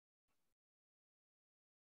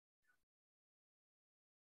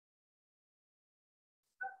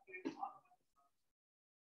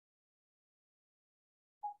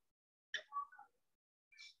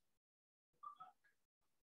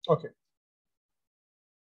Okay.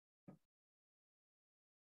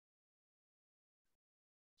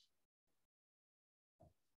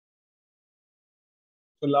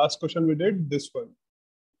 So last question we did this one.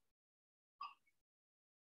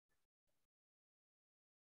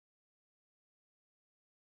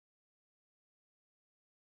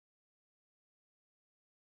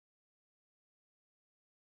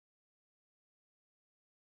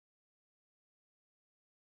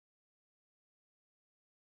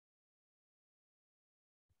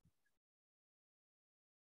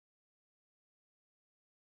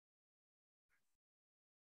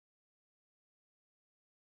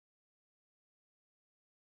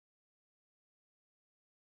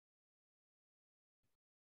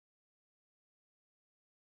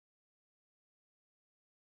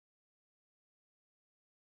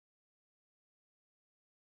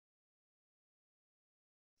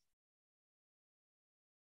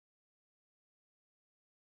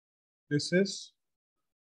 This is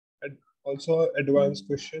also advanced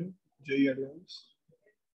question, JEE advanced.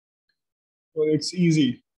 So it's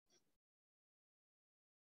easy.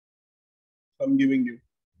 I'm giving you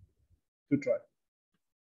to try.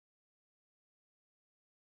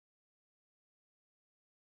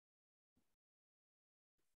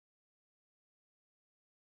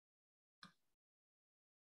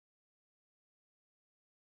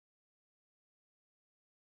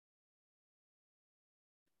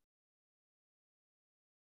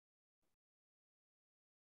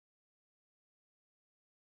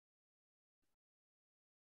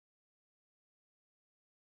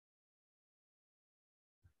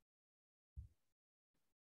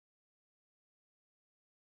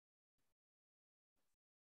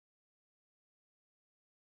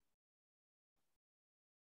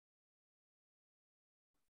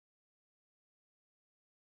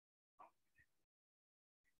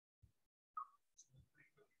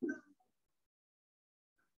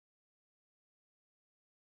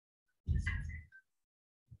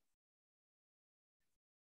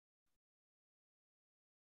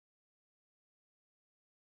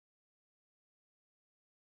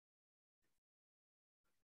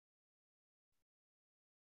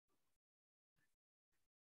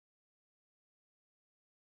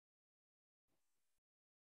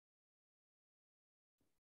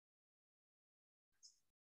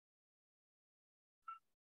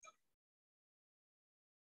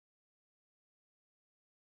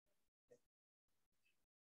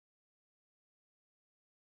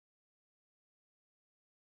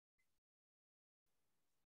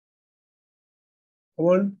 Come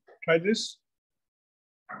on, try this.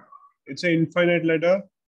 It's an infinite ladder.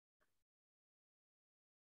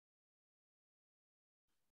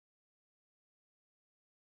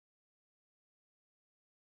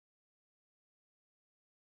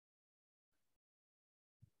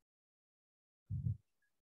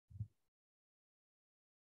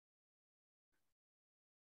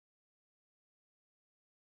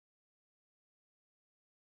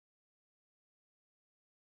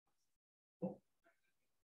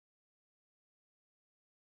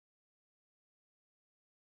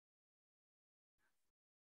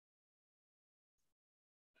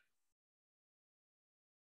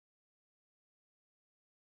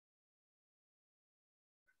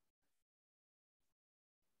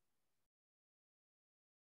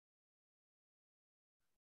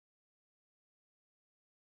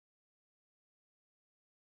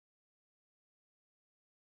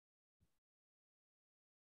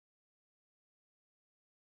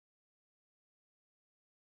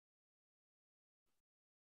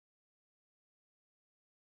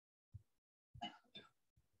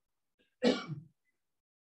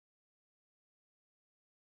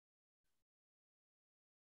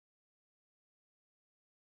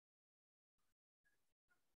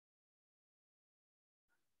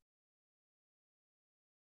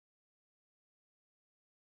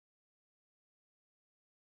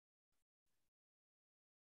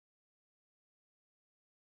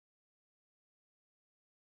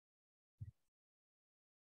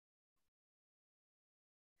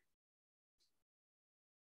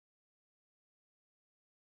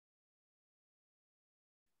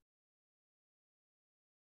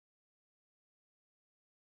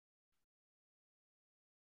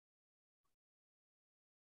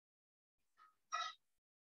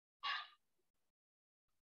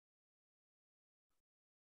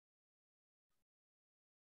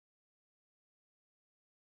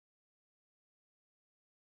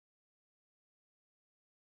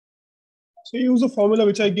 So use the formula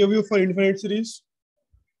which I gave you for infinite series.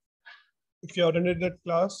 If you attended that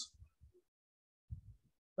class,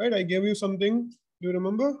 right? I gave you something. Do you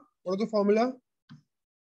remember? What is the formula?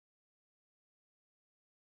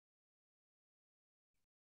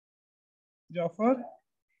 Jafar,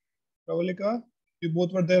 Pravalika, you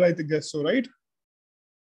both were there, I guess so, right?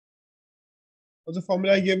 What's the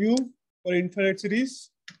formula I gave you for infinite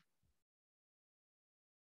series?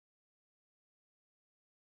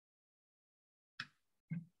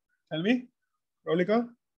 Tell me, Pravalika.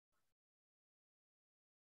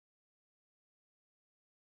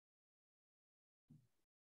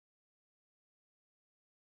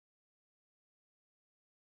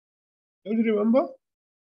 Don't you remember?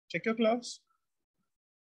 Check your class.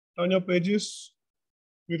 Turn your pages.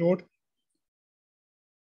 We wrote.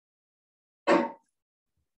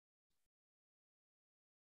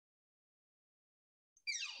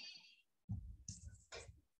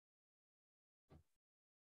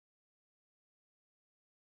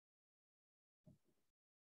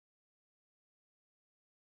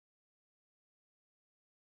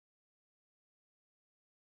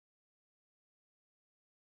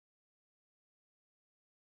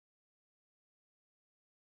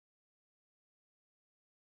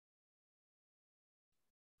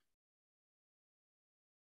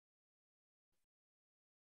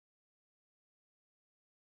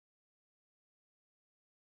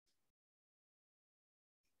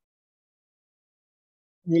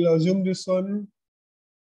 We'll assume this one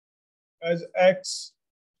as x,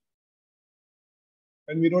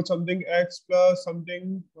 and we wrote something x plus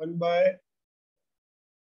something 1 by.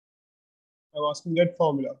 I'm asking that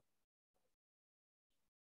formula.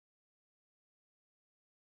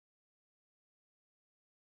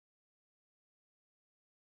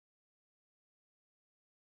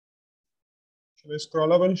 Shall I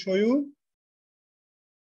scroll up and show you?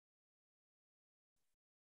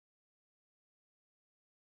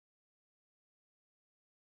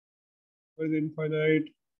 Where is infinite?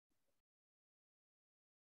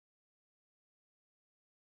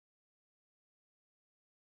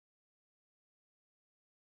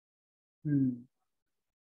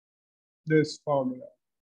 This formula.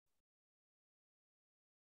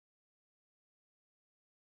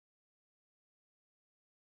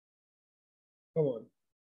 Come on,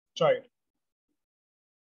 try it.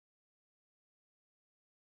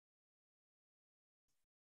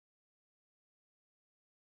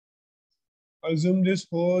 Assume this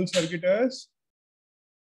whole circuit as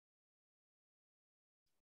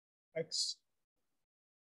x.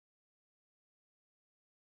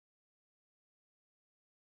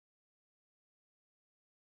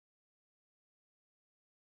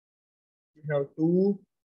 We have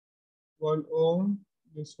 1 ohm,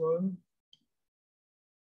 this one,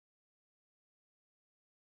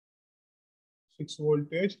 6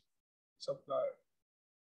 voltage supply.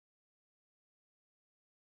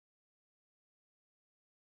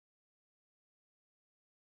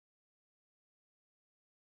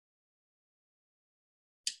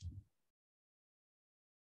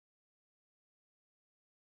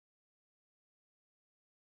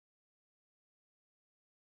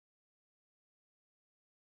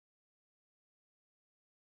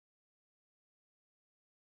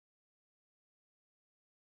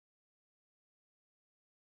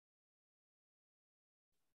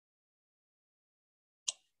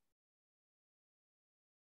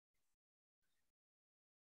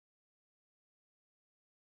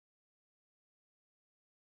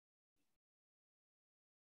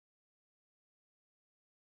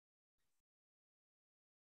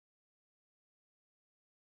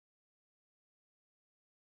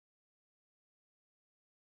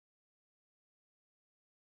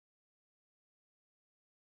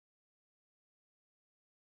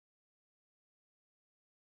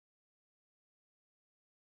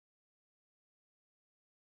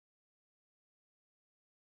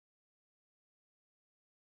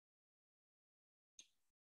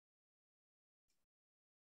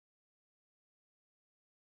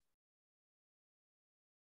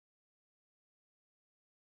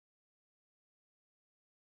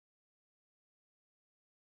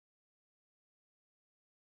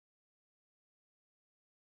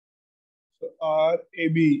 So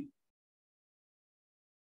RAB.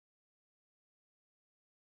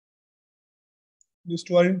 These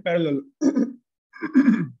two are in parallel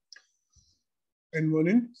and one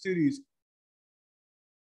in series.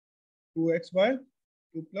 2x by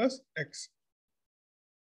 2 plus x.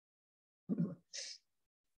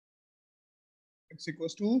 X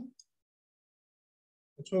equals to,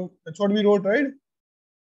 that's what we wrote, right?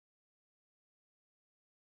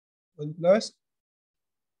 1 plus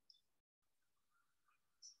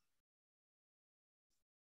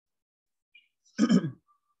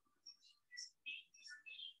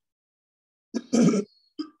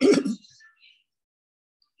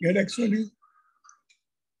get x value.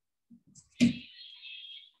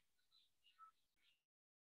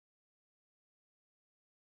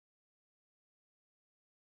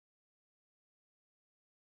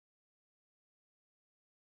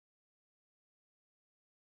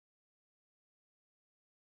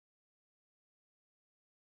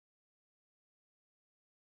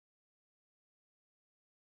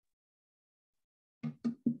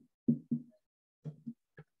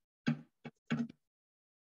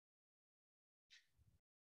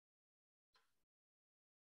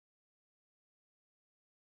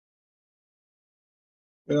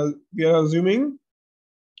 We are assuming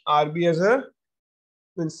RB as a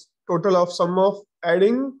means total of sum of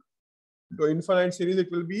adding to infinite series, it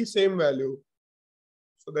will be same value.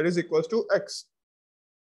 So that is equals to X.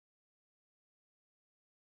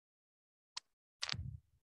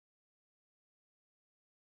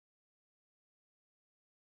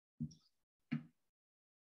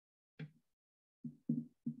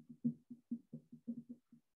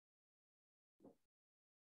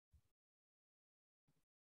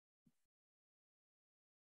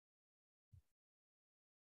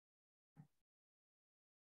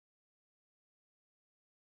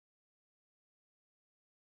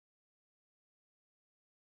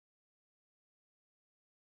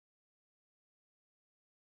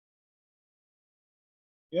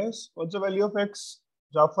 Yes, what's the value of X?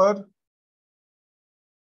 Jafar?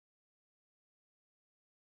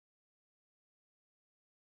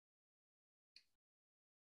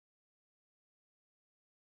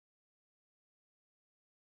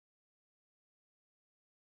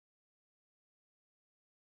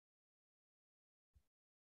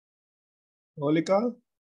 Holika?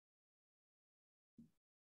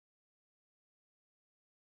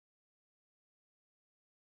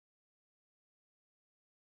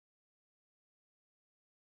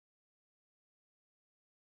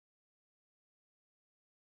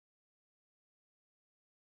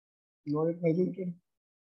 Not it resulted.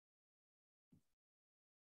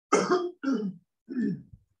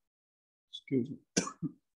 Excuse me.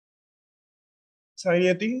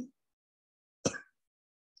 Sainyati?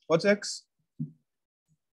 What's X?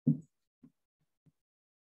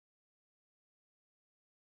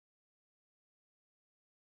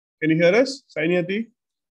 Can you hear us? Sainyati?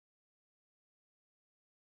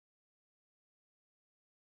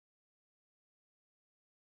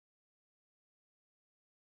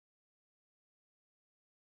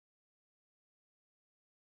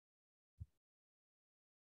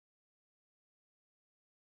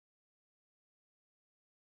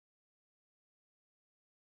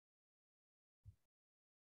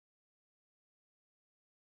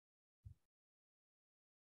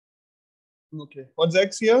 Okay. What's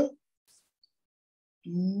X here?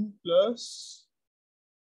 2 plus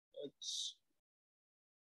X.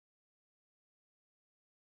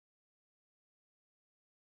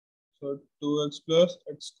 So 2x plus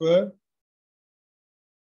X square.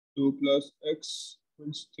 2 plus X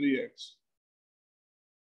means 3x.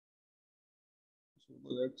 So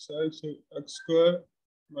the X side, so X square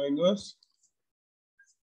minus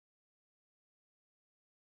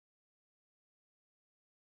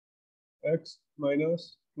X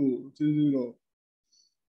minus 2, which is 0.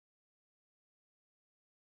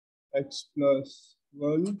 X plus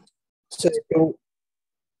 1. So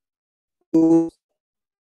two.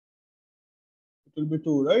 It will be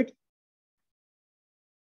 2, right?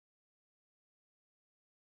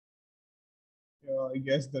 Yeah, I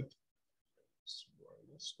guess that.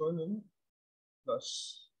 Minus 1 and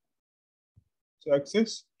plus. So X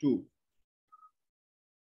is 2.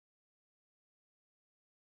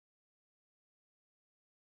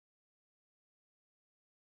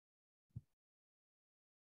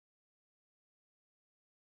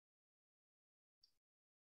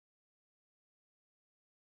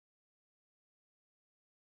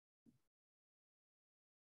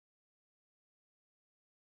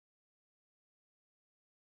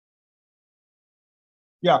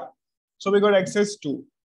 Yeah. So we got X is 2.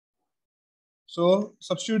 So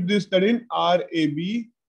substitute this that in RAB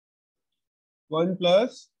 1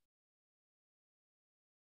 plus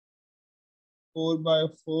 4 by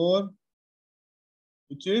 4,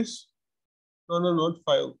 which is no, not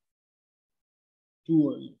 5.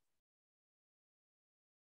 2 only.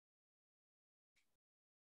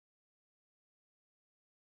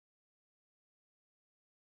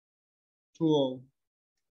 2.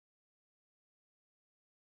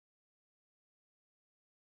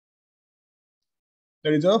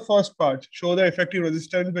 That is our first part. Show the effective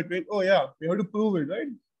resistance between. Oh yeah, we have to prove it, right?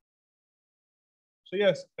 So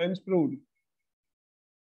yes, hence proved.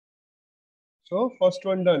 So first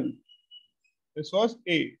one done. This was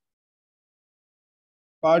A.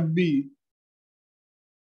 Part B.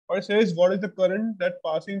 What says what is the current that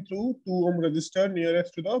passing through 2 ohm resistor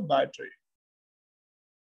nearest to the battery?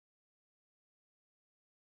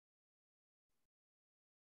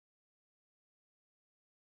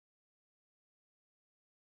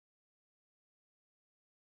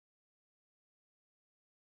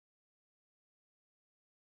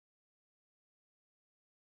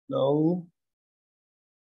 Now,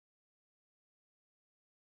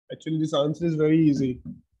 actually this answer is very easy.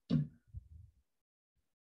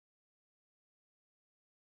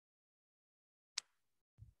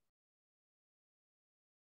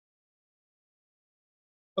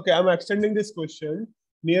 Okay, I'm extending this question.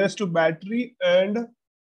 Nearest to battery and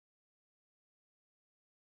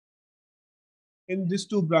in these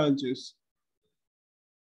two branches.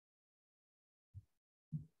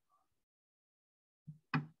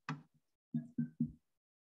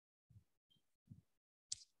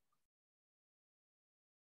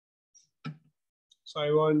 So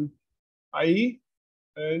I want I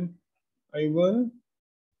and I1,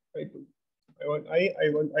 I2. I want I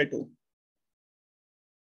want I2.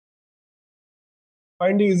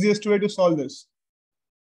 Find the easiest way to solve this.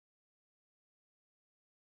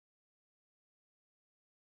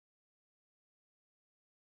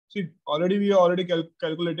 See, we already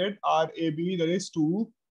calculated RAB, that is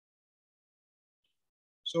 2.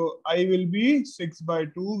 So I will be 6 by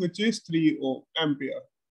 2, which is 3 ampere.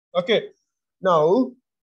 Okay. Now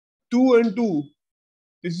 2 and 2.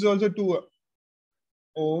 This is also 2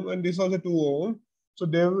 ohm and this is also 2 ohm. So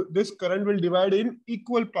this current will divide in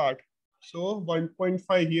equal part. So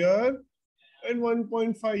 1.5 here and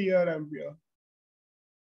 1.5 here ampere.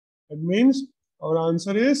 That means our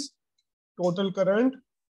answer is total current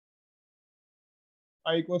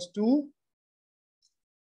I equals to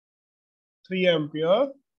 3 ampere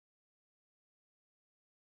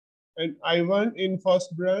and I1 in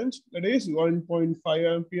first branch, that is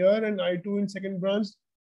 1.5 ampere, and I2 in second branch,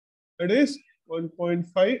 that is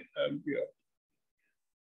 1.5 ampere.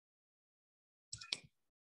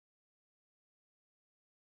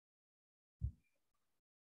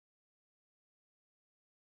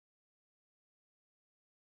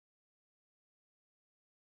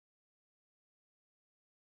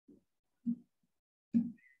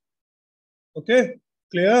 Okay,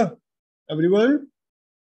 clear, everyone?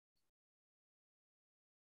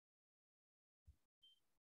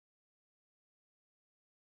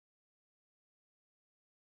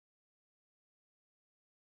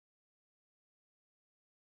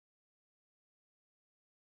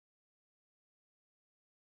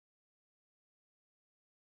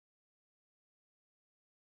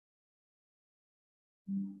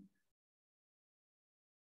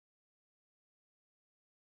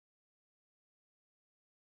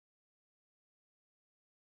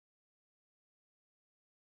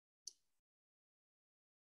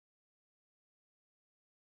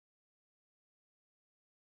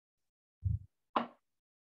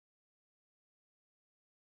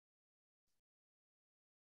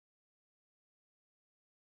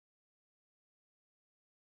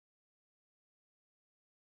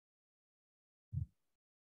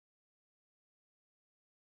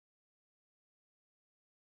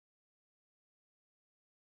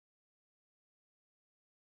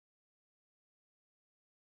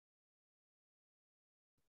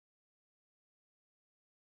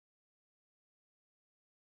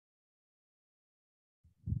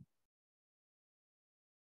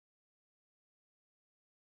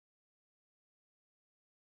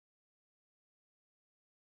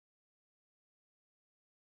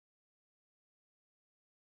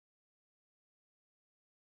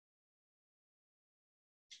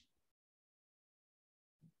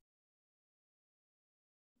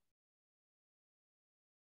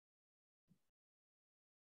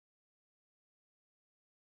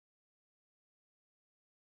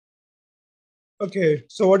 Okay,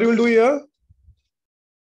 so what you will do here?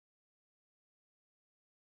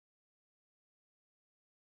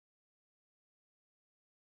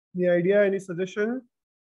 Any idea, any suggestion?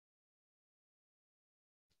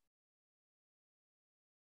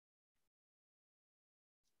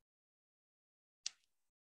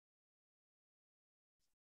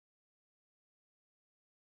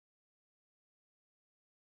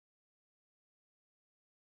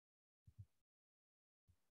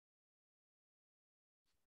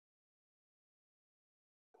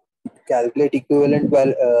 Calculate equivalent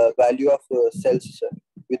value of cells, sir,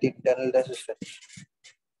 with internal resistance.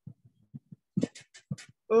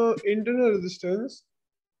 Internal resistance.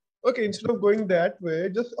 Okay, instead of going that way,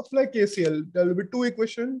 just apply KCL. There will be 2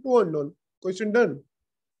 equation, 2 unknown. Question done.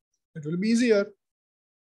 It will be easier.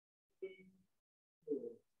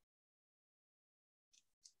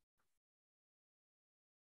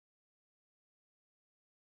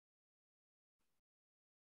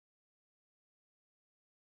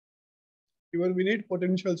 Even we need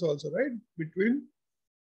potentials also, right? Between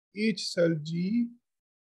each cell G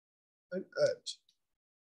and H.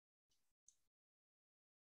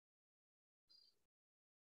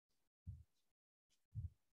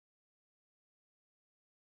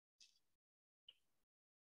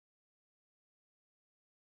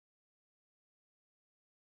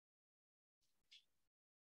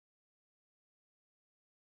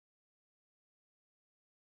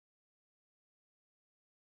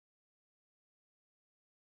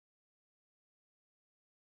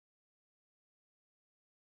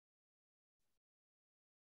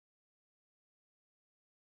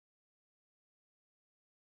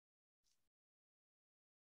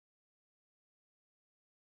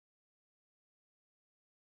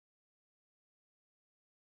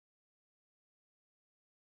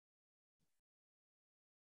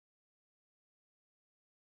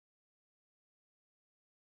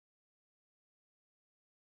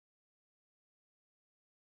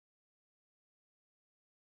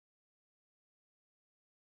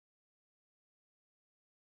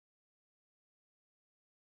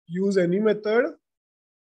 use any method,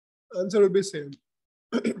 answer will be same.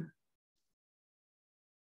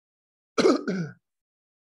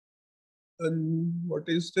 And what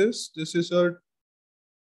is this? This is a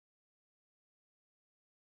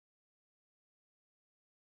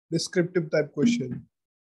descriptive type question.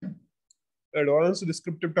 Advanced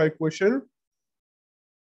descriptive type question.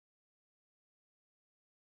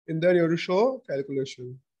 In there you have to show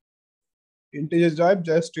calculation. Integer type,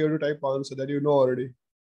 just you have to type answer that you know already.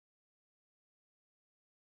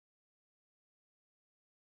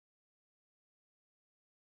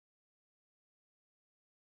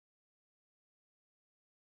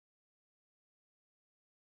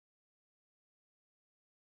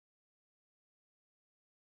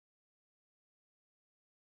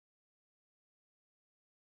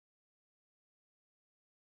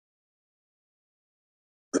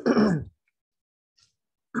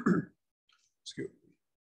 Excuse me.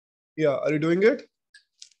 Yeah, are you doing it?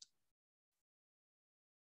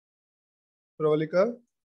 Pravalika?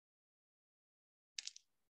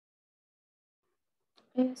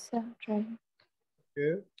 Yes, sir. Trying.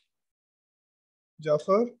 Okay.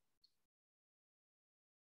 Jafar?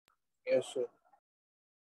 Yes, sir.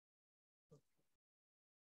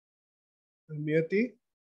 And Niyati?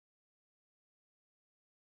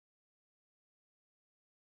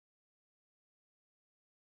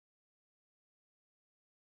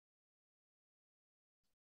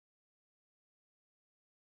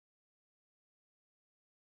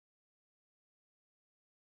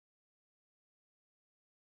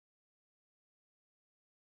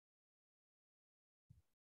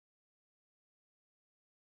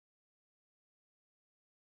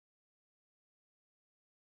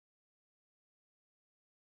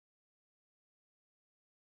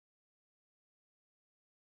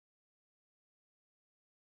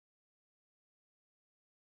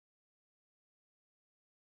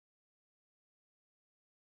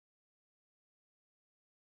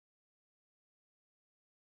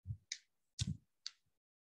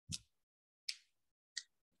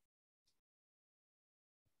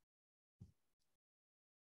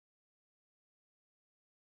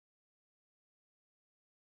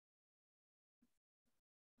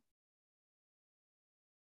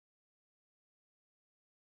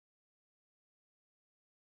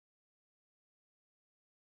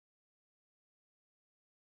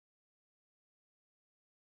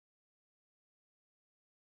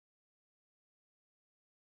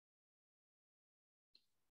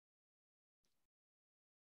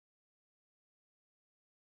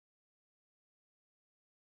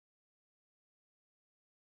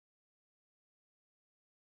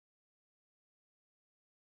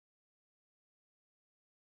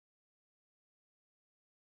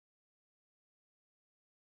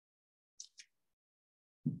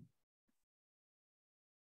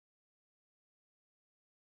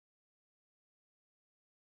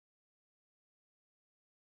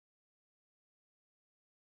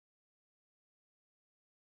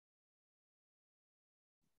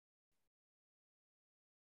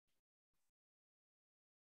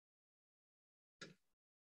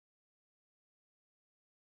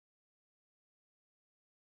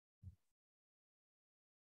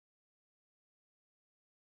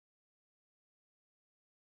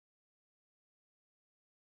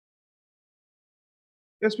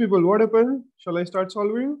 Yes, people, what happened? Shall I start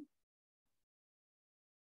solving?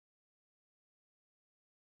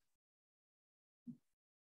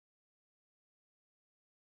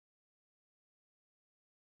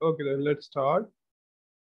 Okay, then let's start.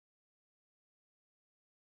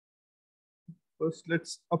 First,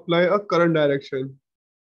 let's apply a current direction.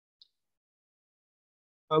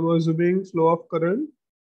 I'm assuming flow of current.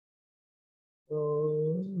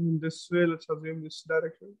 This way, let's assume this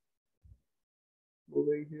direction.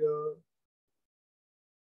 Moving here,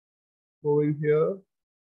 moving here,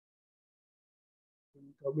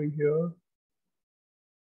 and coming here.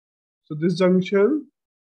 So this junction,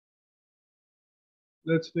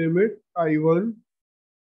 let's name it I1.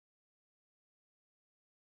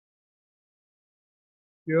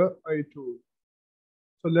 Here I2.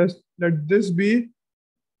 So let this be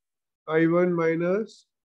I1 minus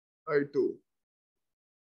I2.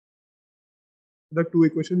 The two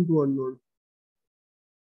equation, two unknown.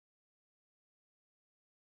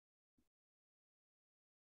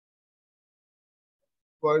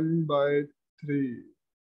 One by 3.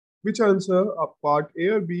 Which answer? A part A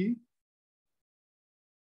or B?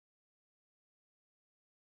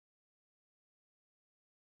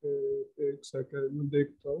 एक second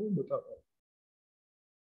देखता हूँ, बता रहा हूँ.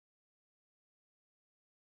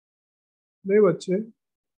 नहीं बच्चे,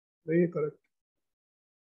 नहीं है correct.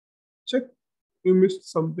 Check. You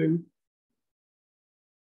missed something.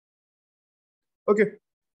 Okay,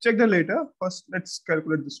 check that later. First, let's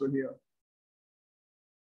calculate this one here.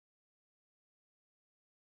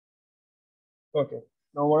 Okay,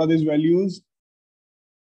 now what are these values?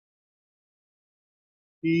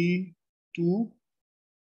 E2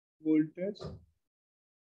 voltage,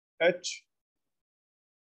 H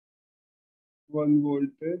 1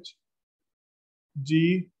 voltage,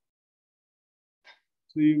 G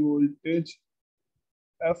 3 voltage,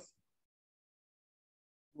 F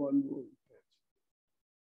 1 voltage.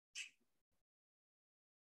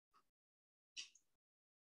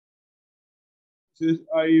 This is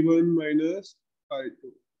I1 minus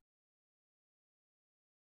I2.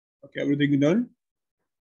 Okay, everything done?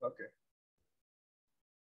 Okay.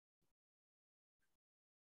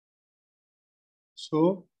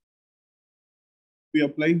 So we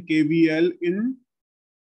applying KVL in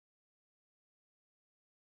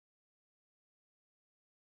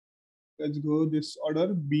let's go this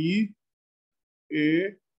order B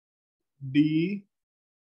A D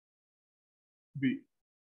B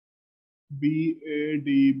B A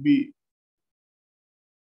D B.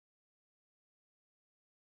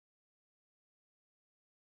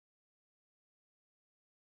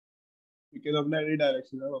 We can apply any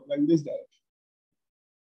direction. I'm applying this direction.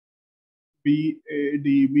 B A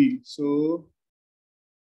D B. So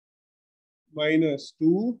minus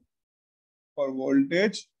 2 for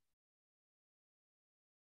voltage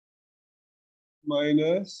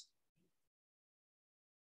minus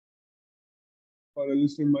for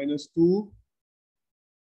resistance minus 2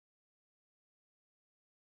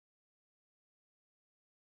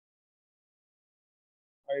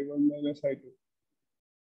 I1 minus I2.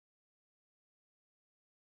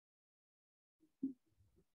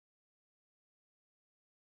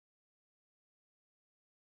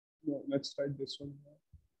 No, let's write this one here.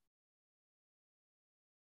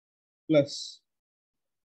 Plus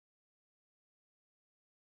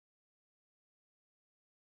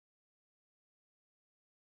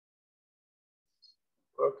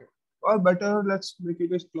okay. Or better, let's make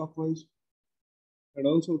it as clockwise. And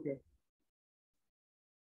also okay.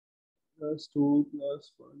 Plus 2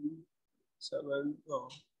 plus 1, 7, no,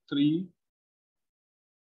 3.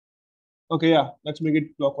 Okay, yeah, let's make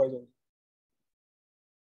it clockwise also.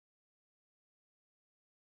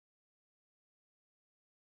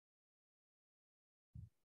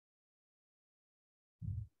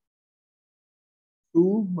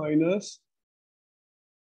 Two minus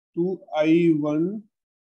 2I1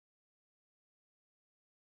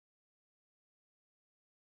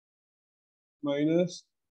 minus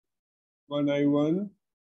 1I1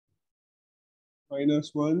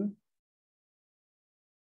 minus 1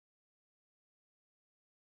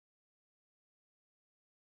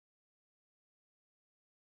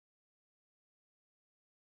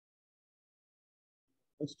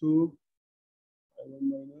 plus 2 I1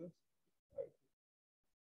 minus I2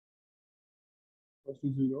 equals to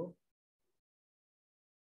 0.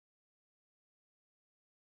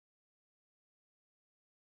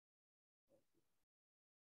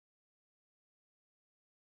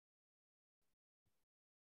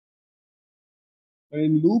 And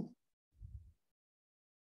in loop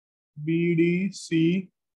BDCB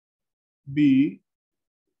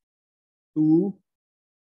 2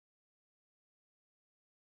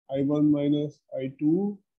 I1 minus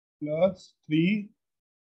I2 plus 3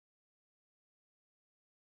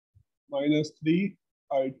 minus 3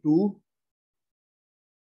 I2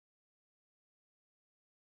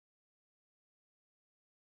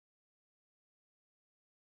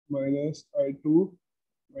 minus I2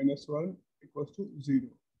 minus 1 equals to 0.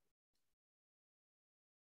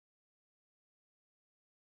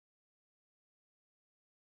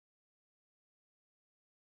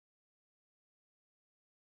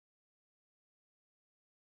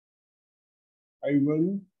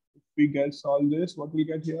 I1, if we get solve this, what we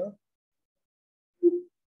get here?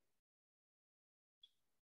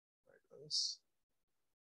 Minus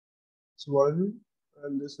it's 1,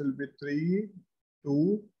 and this will be 3,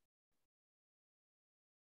 2.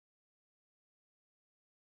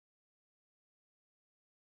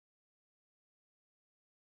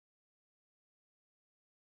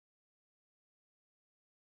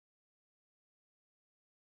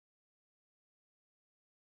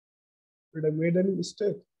 Did I made any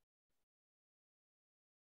mistake?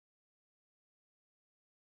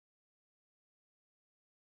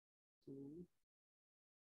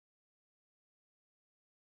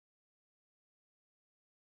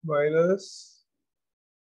 Minus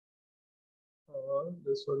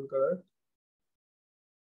this one correct.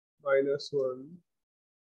 Minus 1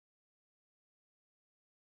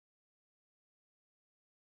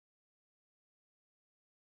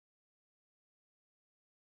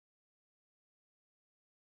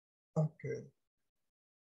 Okay.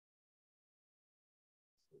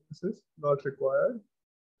 This is not required.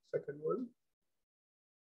 Second one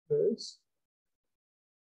is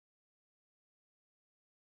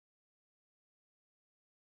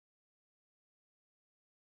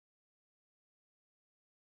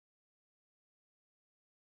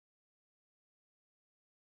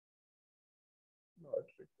not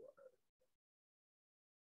required.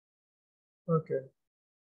 Okay.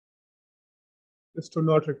 This to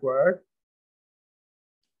not required.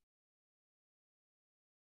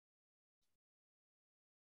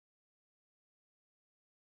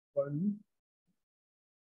 One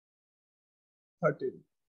 13.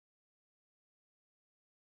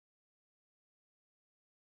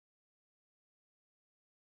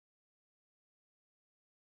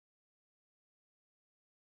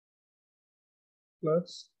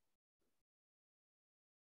 Plus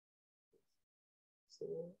 4,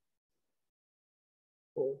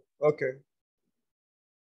 4. Okay.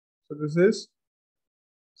 So this is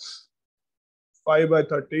 5 by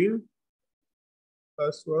 13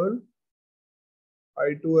 plus 1.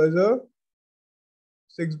 I2 as a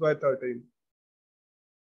 6 by 13.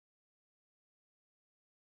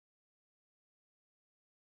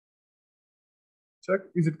 Check.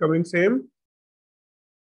 Is it coming same?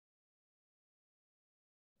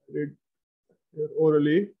 Read here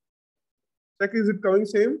orally. Check. Is it coming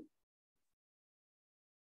same?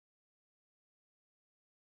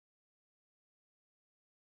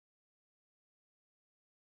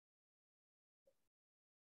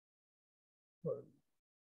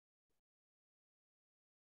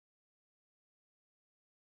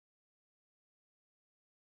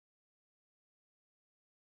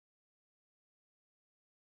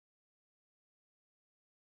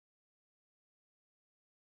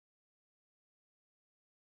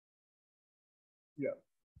 Yeah,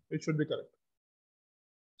 it should be correct.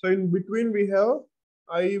 So in between we have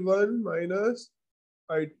I1 minus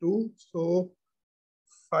I2. So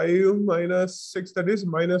 5 minus 6, that is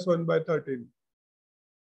minus 1 by 13.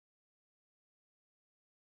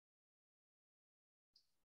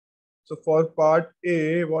 So for part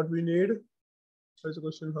A, what we need? What's the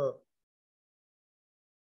question? Huh?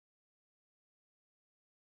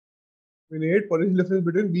 We need potential difference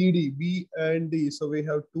between B and D. So we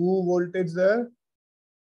have 2 voltage there.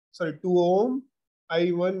 Sorry, 2 ohm,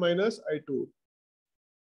 I1 minus I2.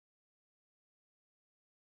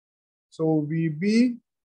 So VB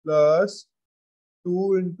plus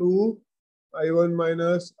 2 into I1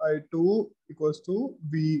 minus I2 equals to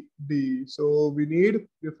VD. So we need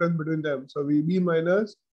difference between them. So VB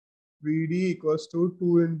minus VD equals to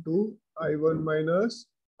 2 into I1 minus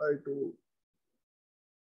I2.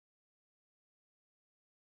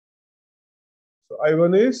 So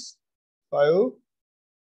I1 is 5.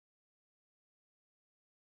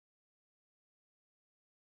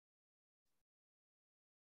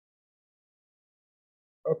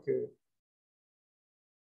 Okay.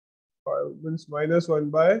 5 means minus 1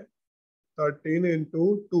 by 13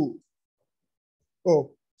 into 2.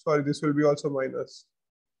 Oh, sorry, this will be also minus.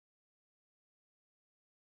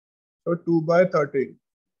 So 2 by 13.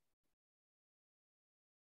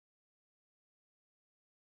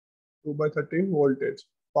 2 by 13 voltage,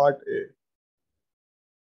 part A.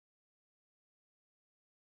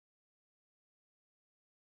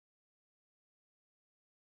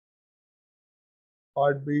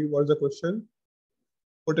 Part B was the question.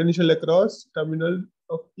 Potential across terminal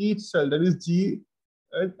of each cell, that is G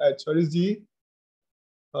and H. What is G?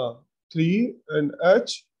 3 and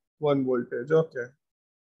H, 1 voltage. Okay.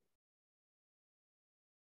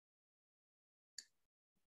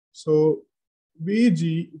 So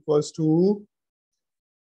VG equals to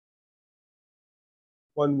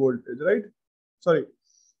 1 voltage, right? Sorry,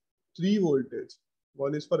 3 voltage.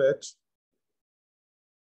 1 is for H.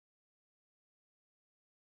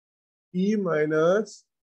 E minus,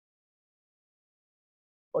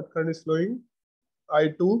 what current is flowing?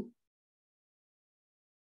 I2.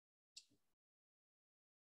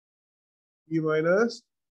 E minus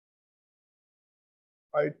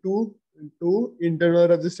I2 into internal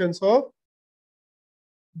resistance of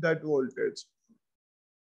that voltage,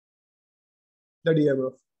 that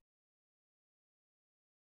EMF,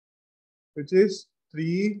 which is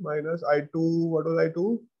 3 minus I2. What was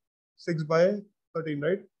I2? 6 by 13,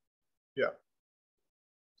 right? Yeah.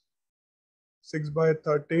 6 by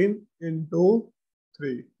 13 into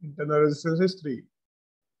 3. Internal resistance is 3.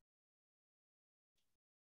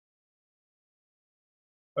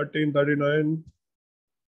 13, 39,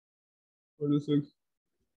 26.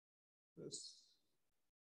 Yes.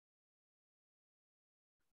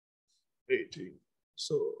 18.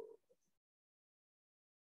 So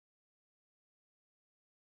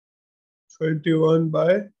 21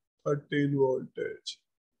 by 13 voltage.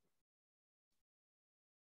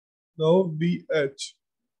 Now VH.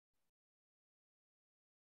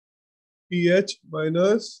 PH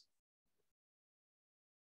minus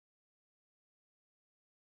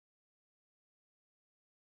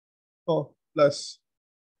plus.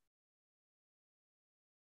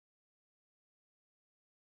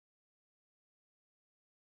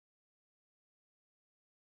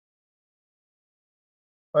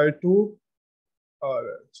 I2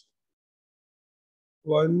 RH.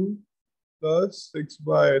 1 plus 6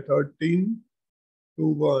 by 13 to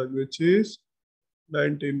 1, which is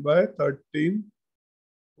 19 by 13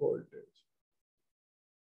 voltage.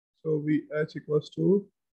 So VH equals to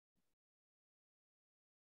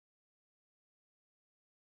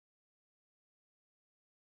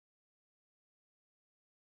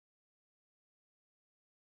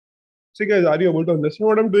see guys, are you able to understand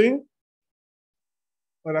what I'm doing?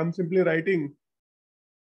 Or I'm simply writing?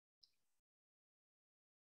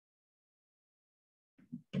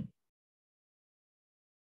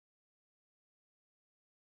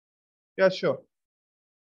 Yeah, sure.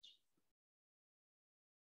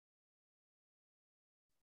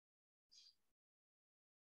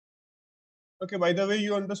 Okay, by the way,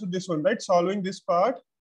 you understood this one, right? Solving this part,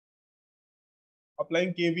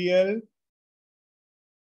 applying KVL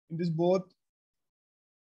in this both.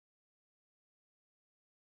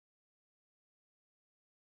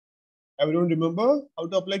 Everyone remember how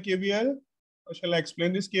to apply KVL? Or shall I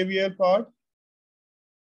explain this KVL part?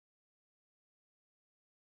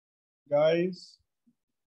 Guys,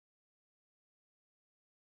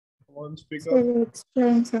 one speaker. So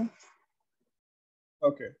explain, sir.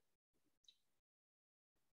 Okay.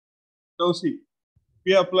 Now see,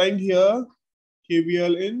 we are applying here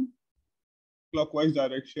KVL in clockwise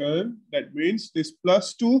direction. That means this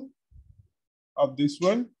 +2 of this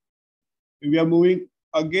one. We are moving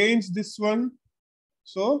against this one.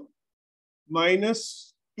 So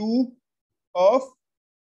 -2 of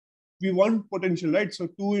we want potential, right? So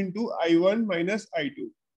 2 into I1 minus I2.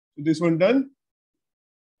 So this one done.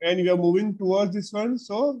 And we are moving towards this one.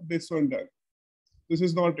 So this one done. This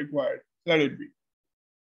is not required. Let it be.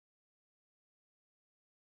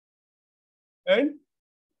 And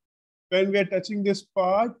when we are touching this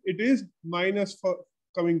part, it is minus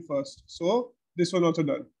coming first. So this one also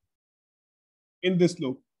done in this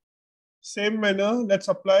loop. Same manner, let's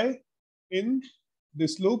apply in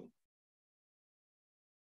this loop.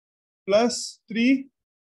 +3.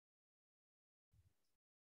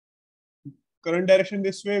 Current direction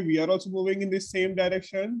this way. We are also moving in this same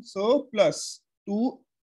direction. So +2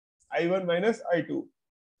 I1 minus I2.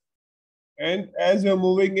 And as you're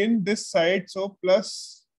moving in this side, so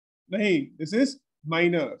plus, nahi, this is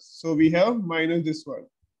minus. So we have minus this one.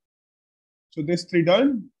 So this 3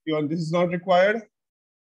 done. Even this is not required.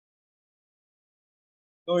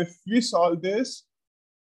 Now if we solve this,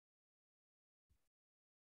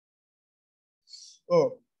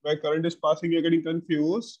 oh, my current is passing, you're getting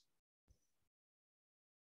confused.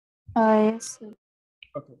 Yes.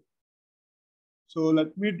 Okay. So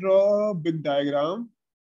let me draw a big diagram.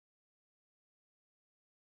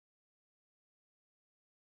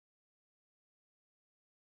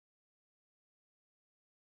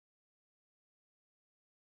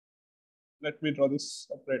 Let me draw this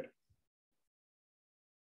separate.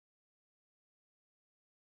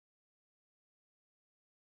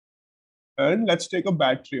 And let's take a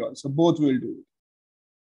battery also. Both will do it.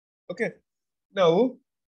 Okay. Now,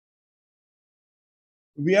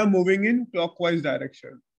 we are moving in clockwise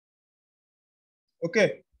direction.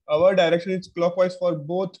 Okay. Our direction is clockwise for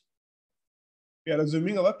both. We are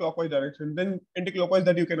assuming our clockwise direction. Then anti-clockwise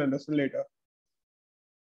that you can understand later.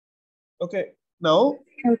 Okay. Now,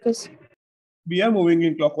 Okay, sir. we are moving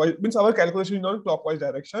in clockwise. Means our calculation is not clockwise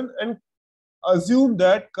direction. And assume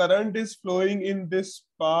that current is flowing in this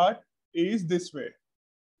part is this way.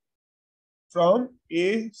 From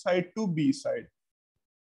A side to B side.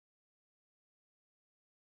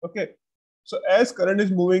 Okay. So as current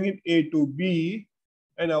is moving in A to B,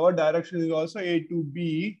 and our direction is also A to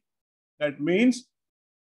B, that means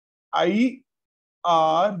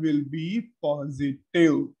IR will be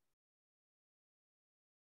positive.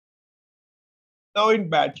 Now in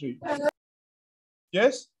battery.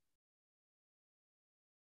 Yes?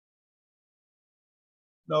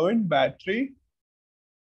 Now in battery,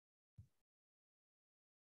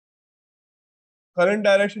 current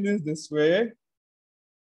direction is this way.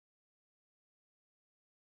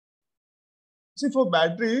 See, for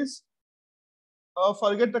batteries,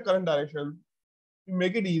 forget the current direction. You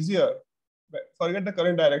make it easier. Forget the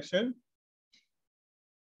current direction.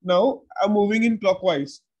 Now I'm moving in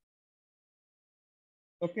clockwise.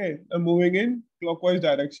 Okay, I'm moving in clockwise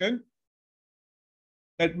direction.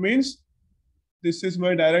 That means this is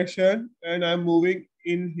my direction and I'm moving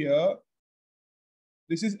in here.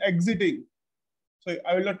 This is exiting. So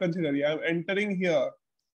I will not consider it. I'm entering here.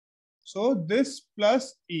 So this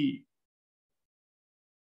plus E.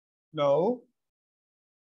 Now,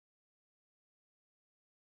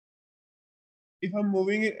 if I'm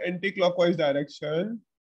moving in anti-clockwise direction,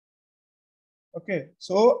 okay,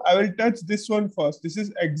 so I will touch this one first. This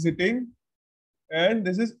is exiting and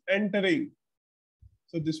this is entering.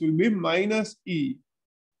 So this will be minus E.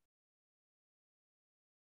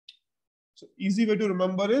 So easy way to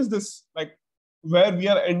remember is this, like where we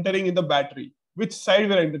are entering in the battery. Which side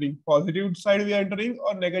we are entering? Positive side we are entering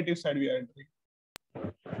or negative side we are entering?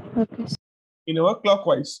 Okay, sir. In our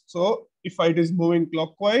clockwise. So if it is moving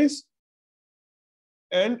clockwise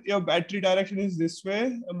and your battery direction is this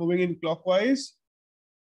way, I'm moving in clockwise,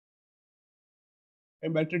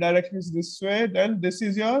 and battery direction is this way, then this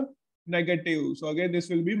is your negative. So again, this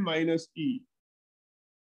will be minus E.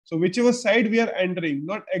 So whichever side we are entering,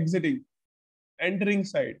 not exiting, entering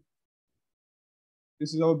side.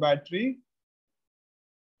 This is our battery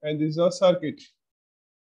and this is our circuit.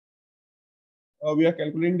 We are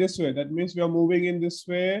calculating this way. That means we are moving in this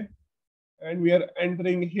way and we are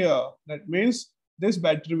entering here. That means this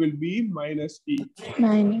battery will be minus E.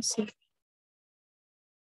 Minus E.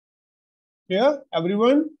 Here,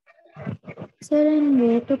 everyone? Sir, and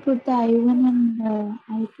where to put the I1 and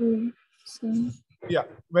I2? Same. Yeah,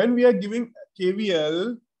 when we are giving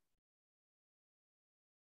KVL,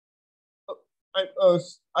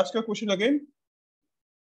 ask a question again.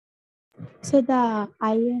 So the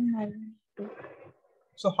I and I1.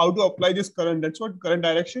 So how to apply this current? That's what current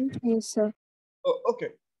direction? Yes, sir. Oh, okay.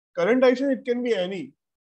 Current direction, it can be any.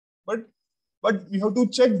 But we have to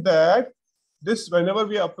check that this, whenever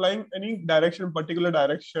we are applying any direction, particular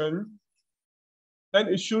direction, then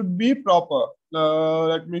it should be proper.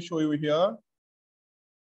 Let me show you here.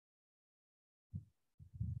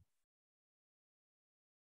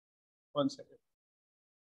 One second.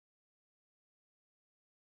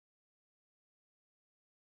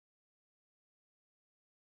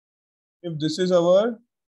 If this is our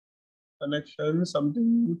connection,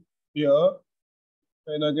 something here,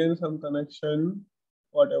 and again some connection,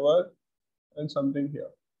 whatever, and something here.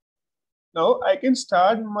 Now I can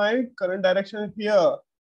start my current direction here.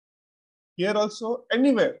 Here also,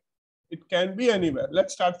 anywhere. It can be anywhere.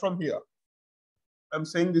 Let's start from here. I'm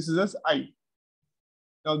saying this is as I.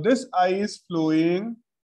 Now this I is flowing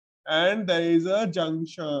and there is a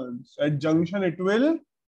junction. So at junction, it will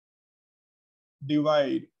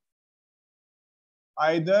divide.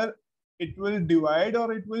 Either it will divide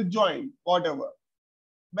or it will join, whatever.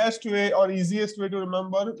 Best way or easiest way to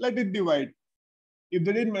remember, let it divide. If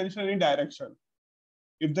they didn't mention any direction.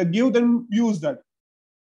 If they give, then use that.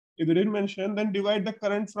 If they didn't mention, then divide the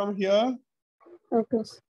current from here. Okay,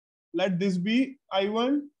 sir. Let this be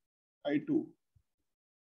I1, I2.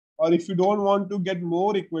 Or if you don't want to get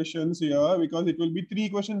more equations here, because it will be 3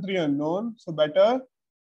 equation, 3 unknown. So better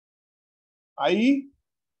I,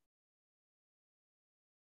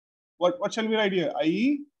 what shall we write here?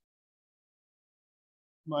 I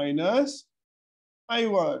minus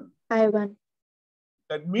I1. I1.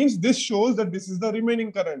 That means this shows that this is the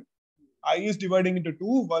remaining current. I is dividing into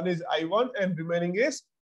 2, one is I1 and remaining is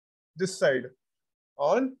this side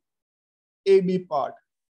on AB part.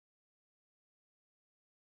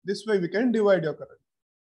 This way we can divide your current.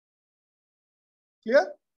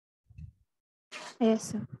 Clear?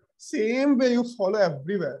 Yes, sir. Same way you follow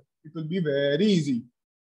everywhere. It will be very easy.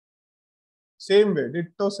 Same way,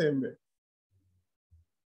 ditto same way.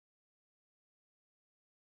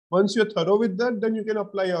 Once you're thorough with that, then you can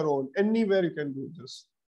apply your own. Anywhere you can do this.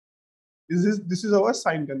 This is our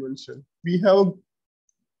sign convention. We have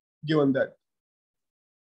given that.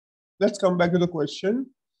 Let's come back to the question.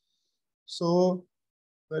 So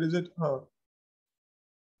where is it?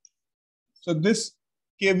 So this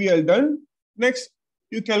KVL done. Next,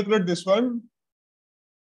 you calculate this one.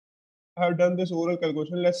 I have done this oral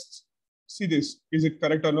calculation. Let's see this. Is it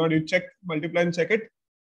correct or not? You check, multiply and check it.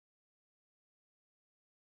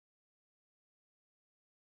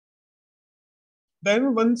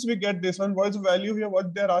 Then once we get this one, what is the value here?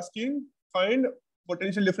 What they're asking? Find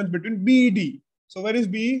potential difference between B, D. So where is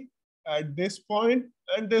B? At this point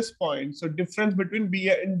and this point. So difference between B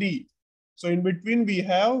and D. So in between we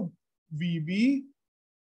have VB,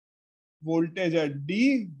 voltage at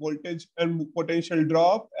D, voltage and potential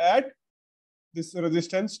drop at this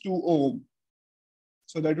resistance 2 ohm.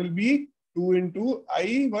 So that will be 2 into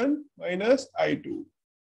I1 minus I2.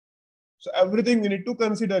 So everything we need to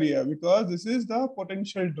consider here because this is the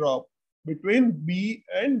potential drop between B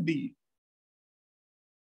and D.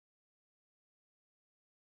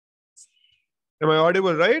 Am I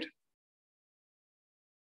audible, right?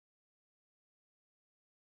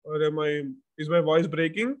 Or is my voice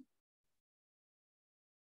breaking?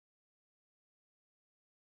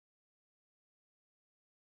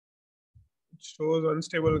 It shows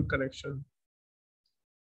unstable connection.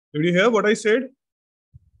 Did you hear what I said?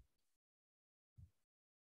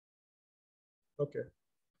 Okay.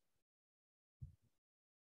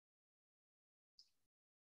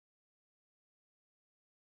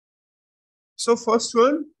 So first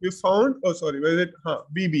one we found, oh sorry, where is it?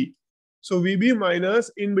 VB. So VB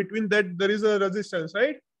minus, in between that there is a resistance,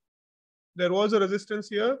 right? There was a resistance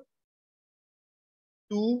here,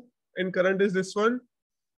 2, and current is this one.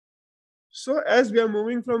 So as we are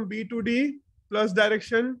moving from B to D plus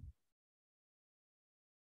direction,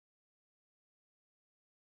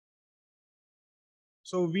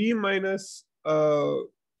 so V minus, where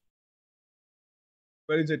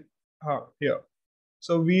is it? Here.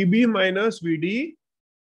 So VB minus VD,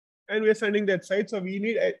 and we are sending that side. So we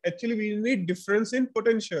need difference in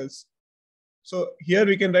potentials. So here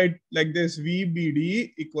we can write like this: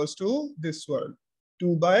 VBD equals to this one,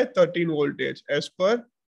 2/13 voltage as per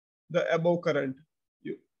the above current.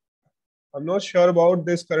 I'm not sure about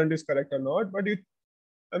this current is correct or not, but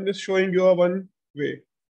I'm just showing you a one way.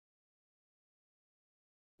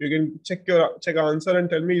 You can check answer and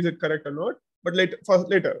tell me is it correct or not. But later,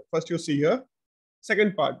 first you see here.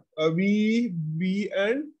 Second part, B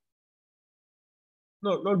and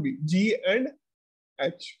no, not B, G and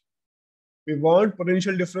H. We want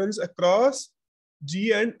potential difference across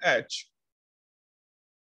G and H.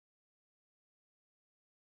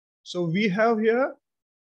 So we have here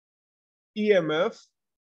EMF,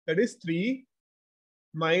 that is 3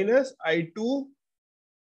 minus I2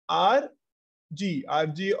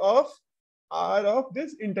 RG of R of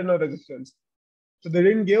this internal resistance. So they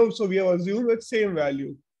didn't give, so we have assumed that same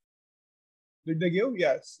value. Did they give?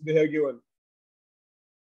 Yes, they have given.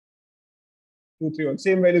 231,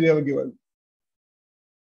 same value they have given.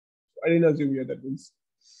 I didn't assume here, that means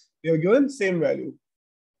they have given same value.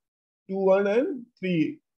 2, 1 and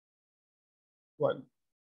 3, 1.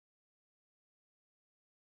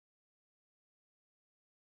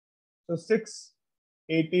 So 6,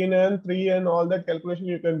 18 and 3 and all that calculation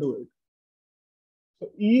you can do it.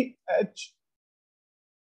 So EH,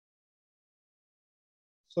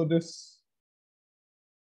 so this,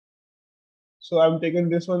 so I'm taking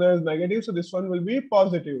this one as negative, so this one will be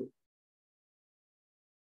positive.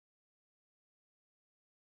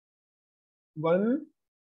 1,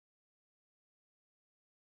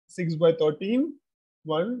 6/13,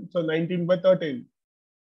 1, so 19/13.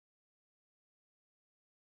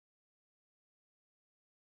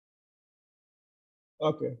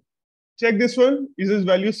 Okay. Check this one. Is this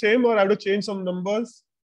value same or I have to change some numbers?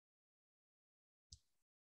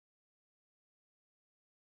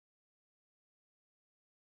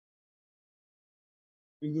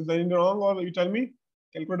 Is this anything wrong or you tell me?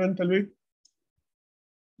 Calculate and tell me.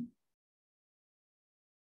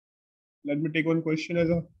 Let me take one question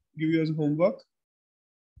give you as a homework.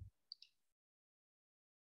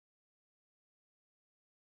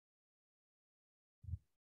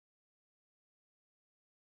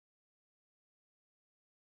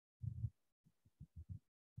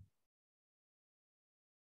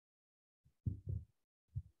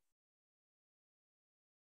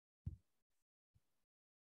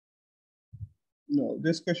 No,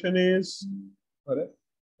 this question is correct.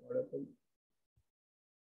 What happened?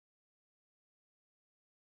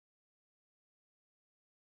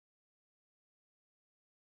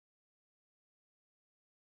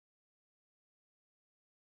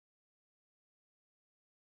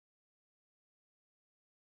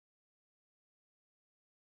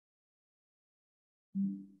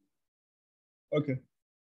 Okay.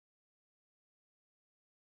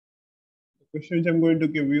 The question which I'm going to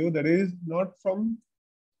give you, that is not from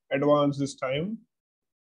advanced this time.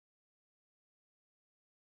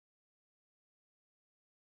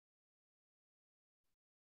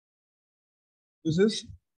 This is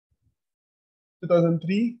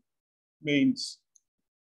 2003 mains.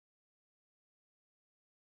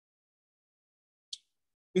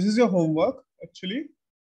 This is your homework, actually.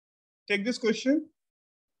 Take this question.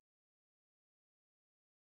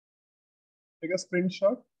 Take a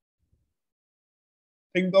screenshot.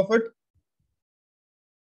 Think of it.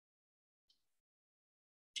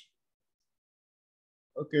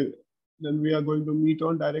 Okay, then we are going to meet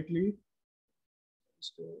on directly.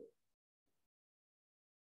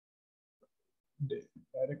 day.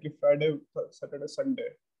 Directly Friday, Saturday, Sunday,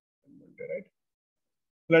 and Monday, right?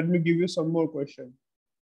 Let me give you some more question.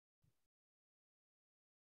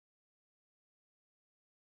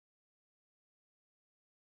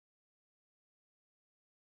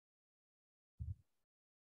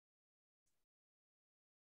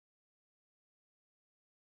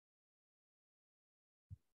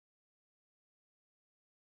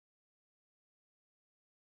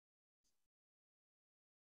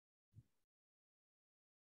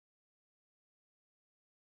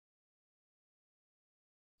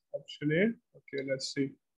 Option A. Okay, let's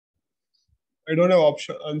see. I don't have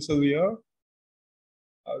option answer here.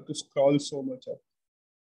 I have to scroll so much up.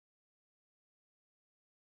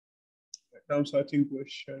 Now I'm searching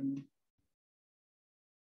question.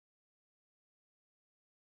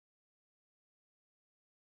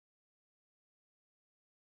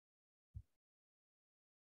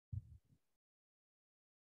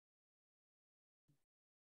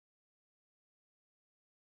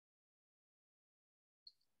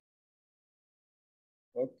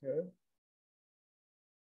 Okay.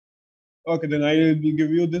 Okay, then I will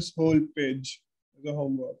give you this whole page as a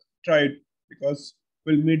homework. Try it because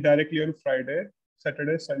we'll meet directly on Friday,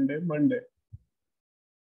 Saturday, Sunday, Monday.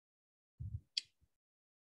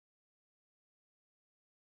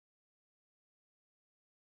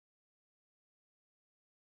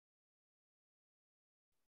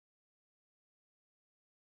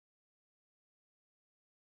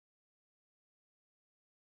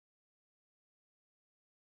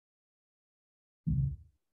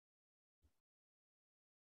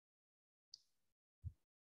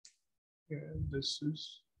 And this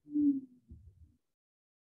is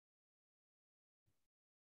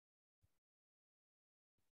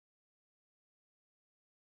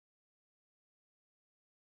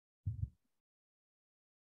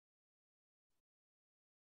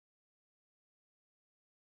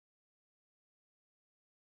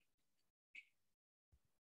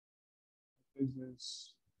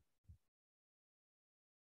this.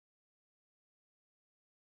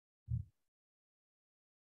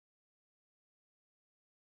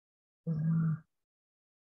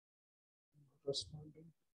 Responding.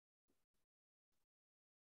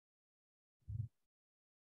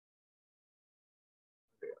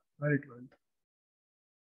 Where it went.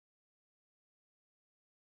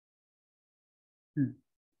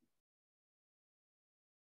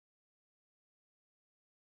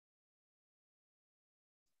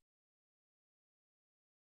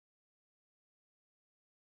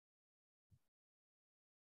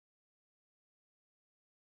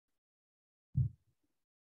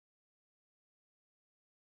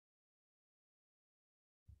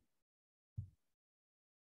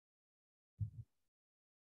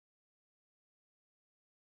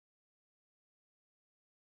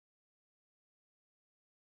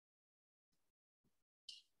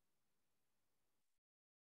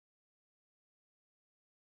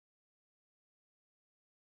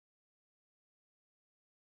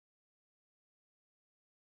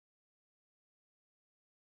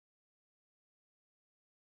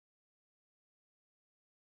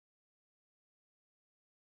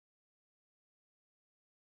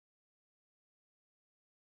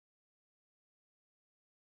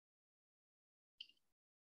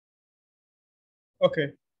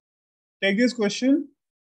 Okay, take this question,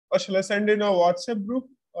 or shall I send in a WhatsApp group,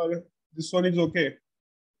 or this one is okay?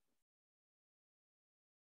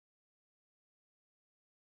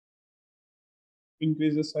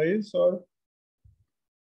 Increase the size, or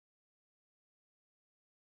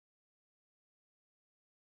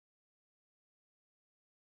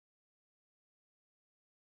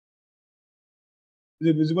is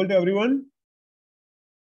it visible to everyone?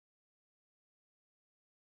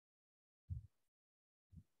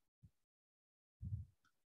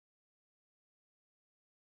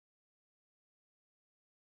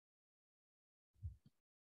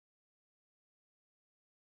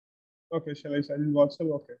 Okay, shall I send in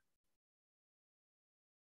WhatsApp? Okay.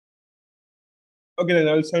 Okay, then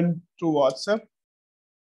I'll send to WhatsApp.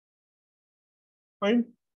 Fine.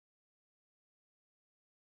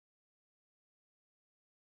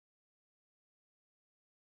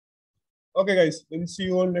 Okay, guys, then see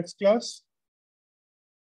you on next class.